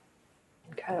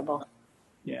 Incredible.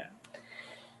 Yeah.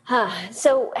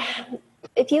 So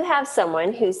if you have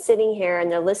someone who's sitting here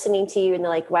and they're listening to you and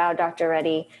they're like, wow, Dr.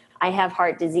 Reddy, I have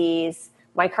heart disease.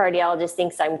 My cardiologist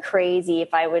thinks I'm crazy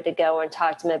if I were to go and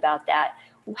talk to him about that.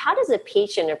 How does a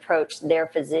patient approach their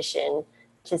physician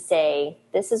to say,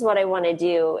 this is what I want to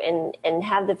do, and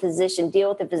have the physician deal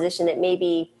with the physician that may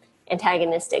be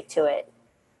antagonistic to it?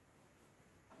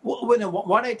 Well,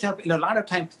 what I tell, a lot of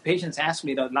times patients ask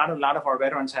me, a lot of our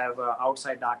veterans have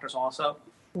outside doctors also,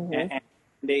 and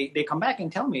they come back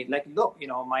and tell me, like, look,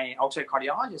 my outside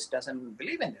cardiologist doesn't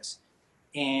believe in this.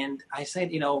 And I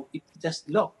said, just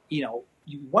look,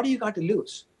 what do you got to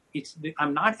lose?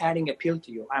 I'm not adding a pill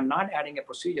to you. I'm not adding a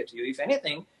procedure to you. If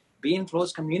anything, be in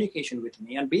close communication with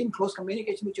me and be in close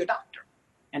communication with your doctor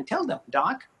and tell them,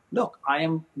 doc, look, I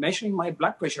am measuring my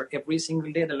blood pressure every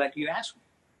single day like you asked me.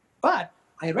 But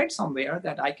I read somewhere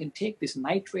that I can take this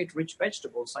nitrate-rich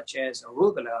vegetables such as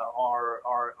arugula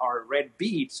or red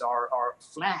beets or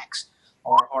flax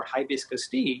or hibiscus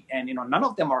tea, and none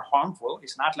of them are harmful.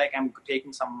 It's not like I'm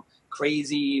taking some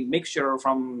crazy mixture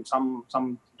from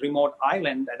some remote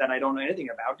island that I don't know anything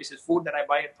about. This is food that I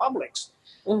buy at Publix,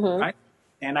 right?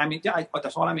 And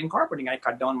that's all I'm incorporating. I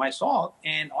cut down my salt,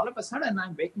 and all of a sudden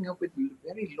I'm waking up with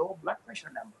very low blood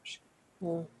pressure numbers,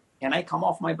 and I come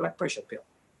off my blood pressure pill.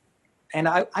 And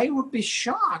I would be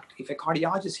shocked if a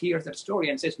cardiologist hears that story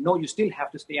and says, no, you still have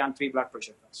to stay on 3 blood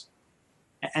pressure pills.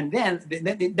 And then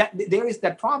there is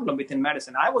that problem within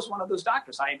medicine. I was one of those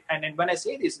doctors. And when I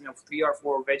say this, 3 or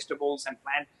 4 vegetables and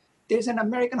plant, there's an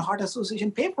American Heart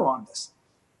Association paper on this.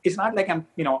 It's not like I'm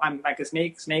like a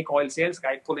snake oil sales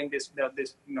guy pulling this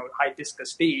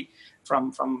hibiscus tea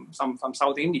from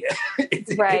South India.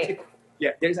 Right.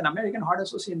 There's an American Heart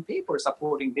Association paper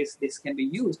supporting this. This can be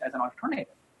used as an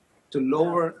alternative to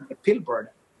lower the pill burden.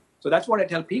 So that's what I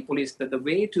tell people is that the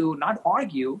way to not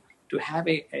argue, to have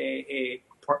a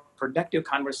productive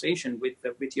conversation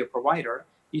with your provider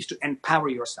is to empower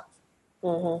yourself.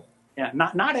 Yeah,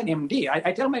 not an MD.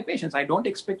 I tell my patients, I don't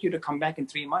expect you to come back in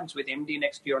 3 months with MD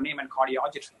next to your name and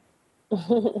cardiology.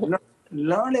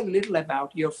 Learn a little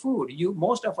about your food.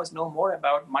 Most of us know more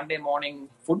about Monday morning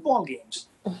football games.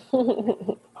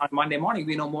 On Monday morning,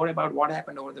 we know more about what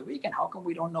happened over the weekend. How come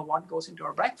we don't know what goes into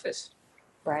our breakfast?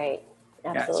 Right.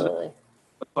 Absolutely.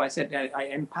 Yeah, so I said I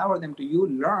empower them to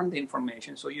learn the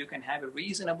information so you can have a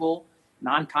reasonable,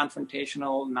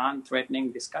 non-confrontational,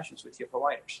 non-threatening discussions with your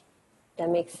providers. That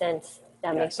makes sense.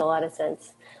 That makes a lot of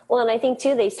sense. Well, and I think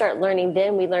too, they start learning.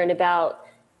 Then we learn about,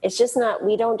 it's just not,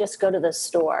 we don't just go to the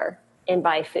store and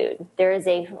buy food. There is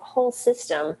a whole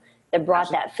system that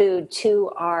brought that food to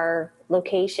our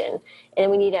location.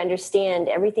 And we need to understand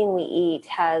everything we eat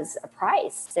has a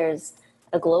price. There's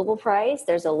a global price,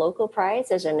 there's a local price,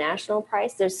 there's a national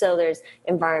price, there's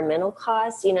environmental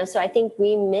costs, so I think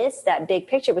we miss that big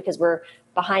picture because we're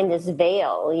behind this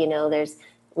veil,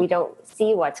 we don't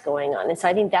see what's going on. And so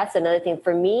I think that's another thing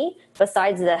for me,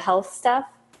 besides the health stuff,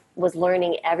 was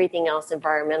learning everything else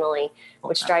environmentally,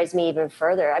 which drives me even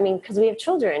further. I mean, because we have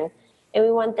children and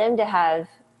we want them to have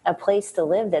a place to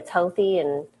live that's healthy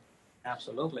and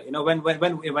absolutely. When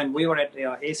we were at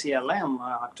ACLM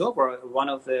October, one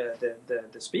of the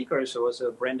speakers was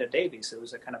Brenda Davies, who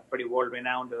was a kind of pretty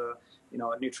world-renowned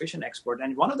nutrition expert.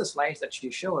 And one of the slides that she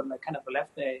showed kind of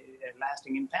left a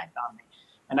lasting impact on me.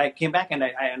 And I came back and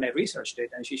I researched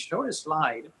it, and she showed a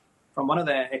slide from one of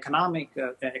the economist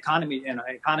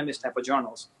type of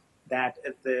journals that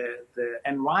the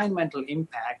environmental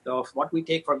impact of what we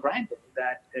take for granted,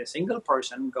 that a single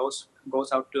person goes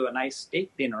out to a nice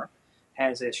steak dinner,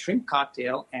 has a shrimp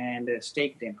cocktail and a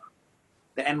steak dinner.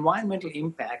 The environmental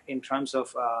impact in terms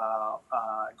of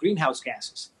greenhouse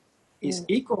gases is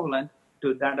equivalent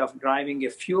to that of driving a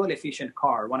fuel-efficient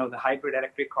car, one of the hybrid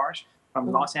electric cars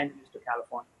from Los Angeles to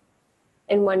California.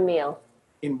 In one meal?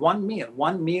 In one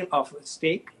meal of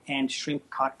steak and shrimp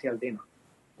cocktail dinner.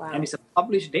 Wow. And it's a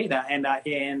published data, and that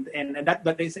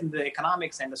is in the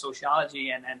economics and the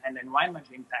sociology and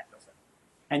environmental impact of it.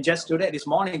 And just today, this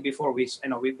morning, before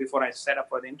I set up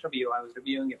for the interview, I was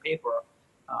reviewing a paper,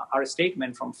 or a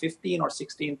statement from 15 or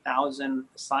 16,000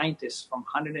 scientists from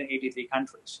 183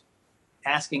 countries,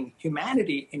 asking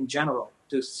humanity in general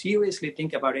to seriously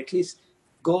think about at least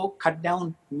go cut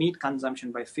down meat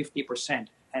consumption by 50%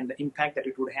 and the impact that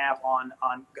it would have on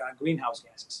greenhouse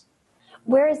gases.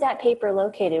 Where is that paper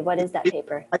located? What is that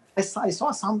paper? I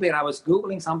saw somewhere, I was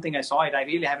Googling something, I saw it. I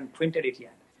really haven't printed it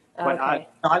yet. But Okay.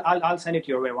 I'll send it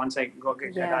your way once I go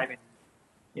dive in.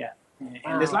 Yeah.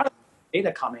 And there's a lot of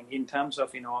data coming in terms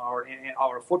of,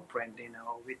 our footprint,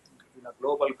 with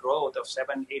global growth of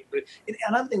 7-8 billion.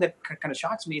 Another thing that kind of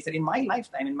shocks me is that in my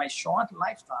lifetime, in my short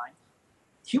lifetime,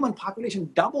 human population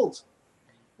doubles.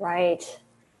 Right.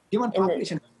 Human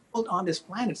population doubled on this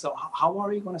planet. So how are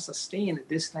we going to sustain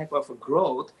this type of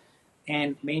growth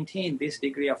and maintain this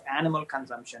degree of animal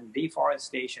consumption,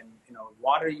 deforestation,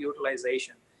 water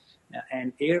utilization,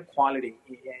 and air quality?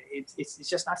 It's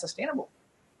just not sustainable.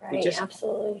 Right.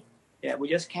 Absolutely. Yeah, we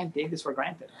just can't take this for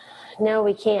granted. No,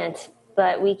 we can't.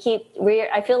 But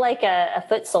I feel like a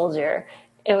foot soldier,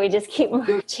 and we just keep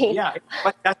marching. Yeah,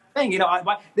 but that's the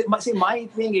thing, see, my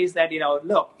thing is that,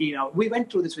 look, we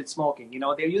went through this with smoking.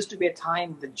 There used to be a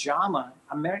time the JAMA,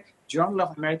 Journal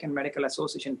of American Medical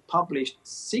Association, published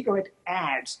cigarette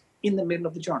ads in the middle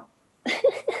of the journal.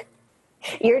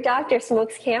 Your doctor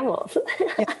smokes Camels.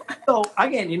 Yeah. So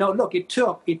again, look, it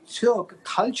took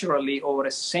culturally over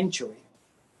a century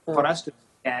for us to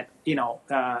at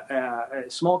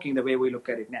smoking the way we look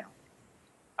at it now.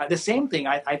 The same thing,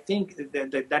 I think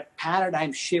that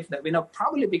paradigm shift that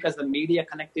probably because the media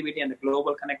connectivity and the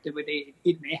global connectivity,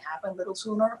 it may happen a little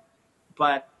sooner.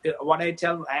 But what I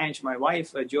tell Ange, my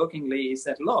wife, jokingly, is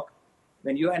that, look,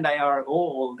 when you and I are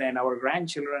old and our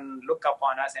grandchildren look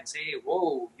upon us and say,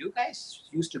 "Whoa, you guys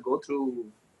used to go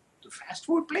through the fast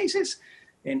food places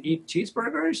and eat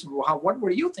cheeseburgers. What were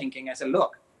you thinking?" I said,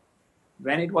 "Look,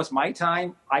 when it was my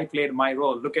time, I played my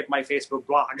role. Look at my Facebook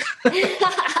blog."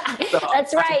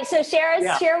 That's right. So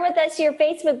share with us your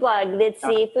Facebook blog. It's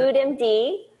the Food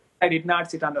MD. I did not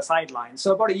sit on the sidelines.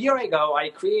 So about a year ago, I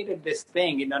created this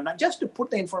thing, not just to put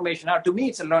the information out. To me,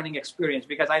 it's a learning experience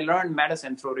because I learned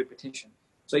medicine through repetition.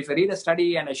 So if I read a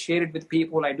study and I share it with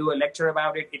people, I do a lecture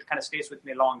about it, it kind of stays with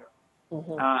me longer.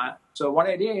 Mm-hmm. So what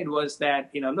I did was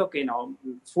that, look,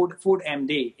 Food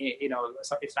MD,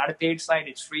 so it's not a paid site,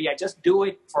 it's free. I just do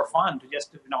it for fun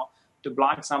to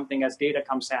blog something as data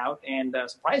comes out. And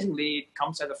surprisingly, it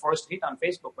comes as the first hit on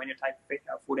Facebook when you type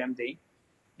Food MD.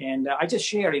 And I just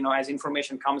share, as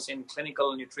information comes in,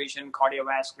 clinical, nutrition,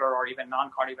 cardiovascular, or even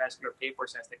non-cardiovascular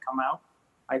papers as they come out.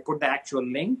 I put the actual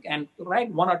link and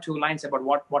write 1 or 2 lines about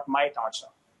what my thoughts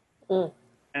are.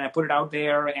 And I put it out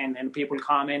there, and people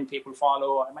comment, people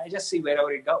follow, and I just see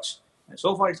wherever it goes. And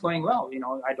so far, it's going well.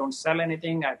 I don't sell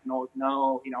anything. I have no,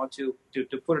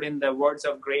 to put it in the words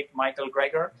of great Michael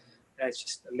Greger, it's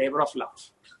just a labor of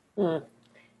love.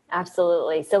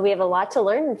 Absolutely. So we have a lot to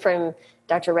learn from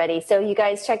Dr. Reddy. So you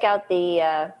guys check out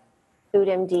the Food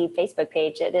MD Facebook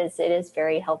page. It is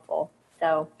very helpful.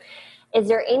 So is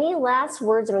there any last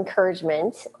words of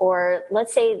encouragement? Or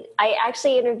let's say I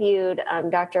actually interviewed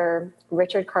Dr.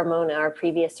 Richard Carmona, our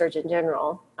previous Surgeon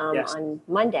General, on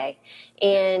Monday.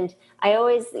 And I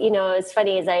always, it's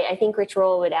funny is I think Rich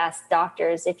Roll would ask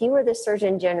doctors, if you were the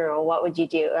Surgeon General, what would you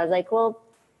do? I was like, well,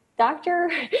 Dr.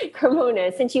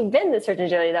 Carmona, since you've been the Surgeon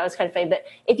General, that was kind of funny. But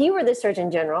if you were the Surgeon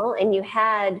General and you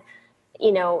had,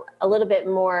 a little bit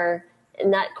more,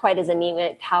 not quite as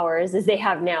anemic powers as they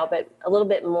have now, but a little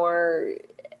bit more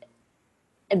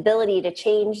ability to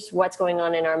change what's going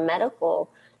on in our medical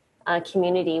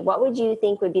community, what would you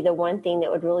think would be the one thing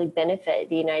that would really benefit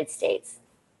the United States?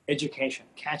 Education.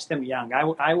 Catch them young.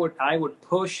 I would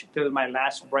push till my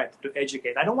last breath to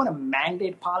educate. I don't want to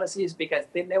mandate policies because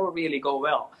they never really go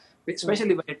well,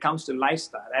 especially when it comes to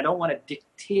lifestyle. I don't want to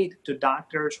dictate to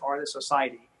doctors or the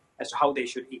society as to how they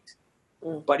should eat.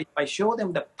 But if I show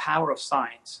them the power of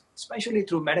science, especially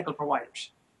through medical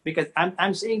providers, because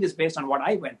I'm saying this based on what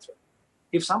I went through.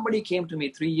 If somebody came to me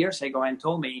 3 years ago and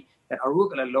told me that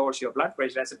arugula lowers your blood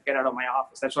pressure, I said, get out of my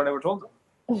office. That's what I would told them.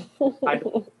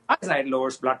 It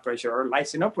lowers blood pressure or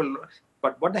lisinopril,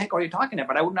 but what the heck are you talking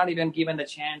about? I would not even given the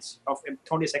chance of a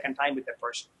 20-second time with that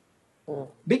person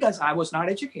because I was not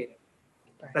educated.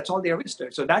 That's all there is to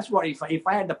it. So that's what if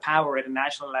I had the power at a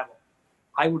national level,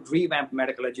 I would revamp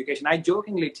medical education. I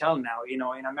jokingly tell now,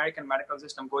 in American medical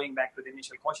system, going back to the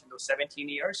initial question, those 17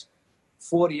 years,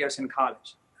 4 years in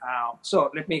college. So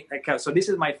this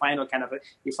is my final kind of,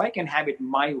 if I can have it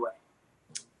my way,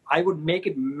 I would make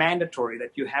it mandatory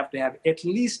that you have to have at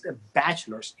least a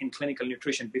bachelor's in clinical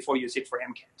nutrition before you sit for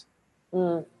MCAT.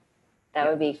 That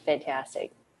would be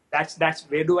fantastic. That's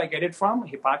where do I get it from?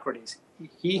 Hippocrates.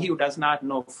 He who does not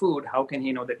know food, how can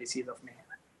he know the disease of man?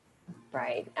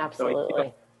 Right, So if absolutely.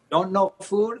 you don't know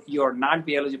food, you're not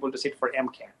be eligible to sit for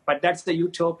MCAT. But that's the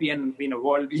utopian,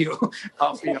 worldview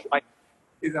of,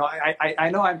 I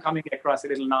know I'm coming across a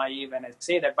little naive when I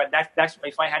say that, but that's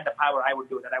if I had the power, I would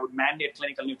do that. I would mandate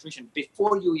clinical nutrition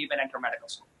before you even enter medical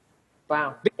school.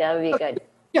 Wow, that would be good.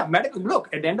 Yeah, look,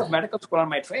 at the end of medical school on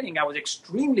my training, I was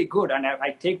extremely good, and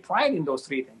I take pride in those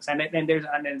three things. And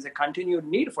there's a continued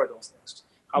need for those things.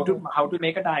 How to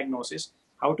make a diagnosis,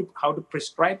 how to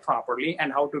prescribe properly,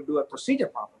 and how to do a procedure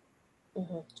properly.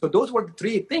 So those were the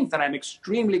three things that I'm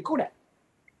extremely good at.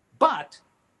 But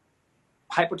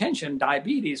hypertension,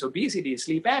 diabetes, obesity,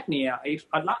 sleep apnea,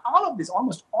 all of this,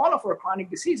 almost all of our chronic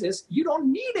diseases, you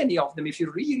don't need any of them if you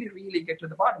really, really get to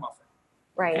the bottom of it.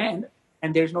 Right.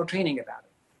 And there's no training about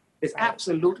it. There's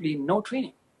absolutely no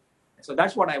training. So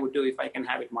that's what I would do if I can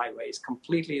have it my way, is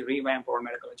completely revamp our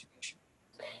medical education.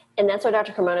 And that's what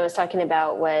Dr. Carmona was talking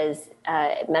about, was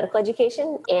medical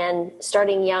education and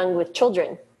starting young with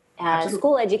children,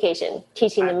 school education,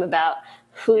 teaching them about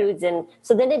foods. And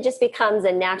so then it just becomes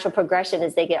a natural progression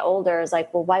as they get older. It's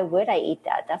like, well, why would I eat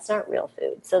that? That's not real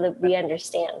food. So that we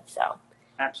understand. So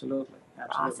Absolutely.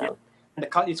 awesome. And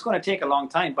it's going to take a long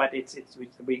time, but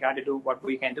we got to do what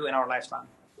we can do in our lifetime.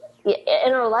 Yeah,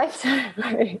 in our lifetime,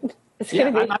 right? It's Yeah,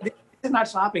 gonna be... this is not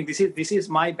stopping. This is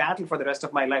my battle for the rest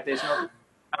of my life. There's no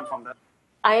come from that.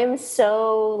 I am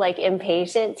so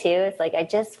impatient too. It's like, I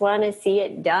just want to see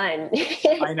it done.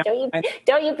 I know.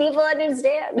 Don't you people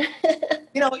understand?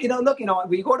 Look,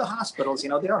 we go to hospitals.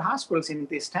 There are hospitals in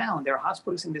this town. There are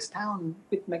hospitals in this town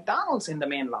with McDonald's in the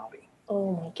main lobby.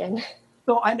 Oh my goodness.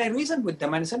 So, and I reasoned with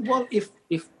them and I said, well, if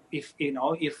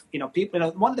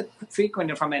people, one of the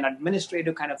frequent, from an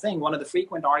administrative kind of thing, one of the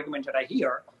frequent arguments that I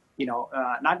hear,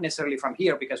 not necessarily from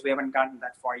here because we haven't gotten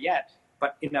that far yet,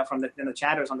 but from the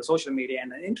chatters on the social media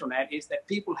and the internet, is that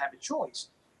people have a choice,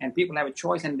 and people have a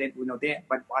choice, and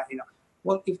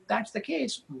well, if that's the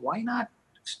case, why not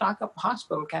stock up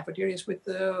hospital cafeterias with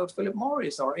Philip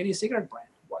Morris or any cigarette brand?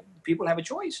 Why? People have a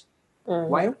choice.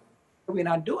 Why are we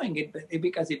not doing it?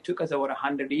 Because it took us over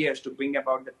 100 years to bring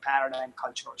about the paradigm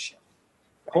cultural shift.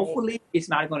 Right. Hopefully, it's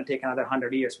not going to take another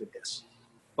 100 years with this.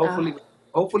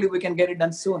 Hopefully we can get it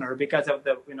done sooner because of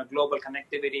the global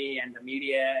connectivity and the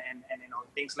media and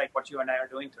things like what you and I are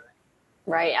doing today.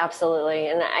 Right, absolutely.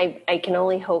 And I can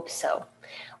only hope so.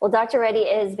 Well, Dr. Reddy,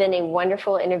 it has been a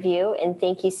wonderful interview, and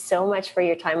thank you so much for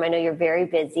your time. I know you're very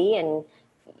busy, and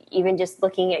even just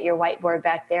looking at your whiteboard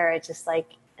back there, it's just like,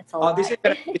 it's a lot. This is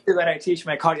where I teach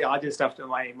my cardiology stuff to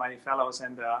my fellows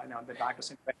and the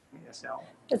doctors. So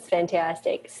that's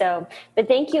fantastic. So, but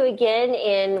thank you again,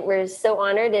 and we're so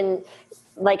honored. And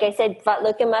like I said,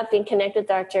 look him up and connect with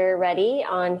Dr. Reddy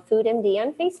on FoodMD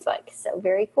on Facebook. So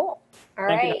very cool. All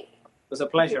right. It was a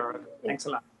pleasure. Thanks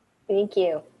a lot. Thank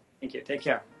you. Thank you. Take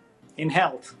care. In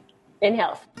health. In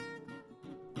health.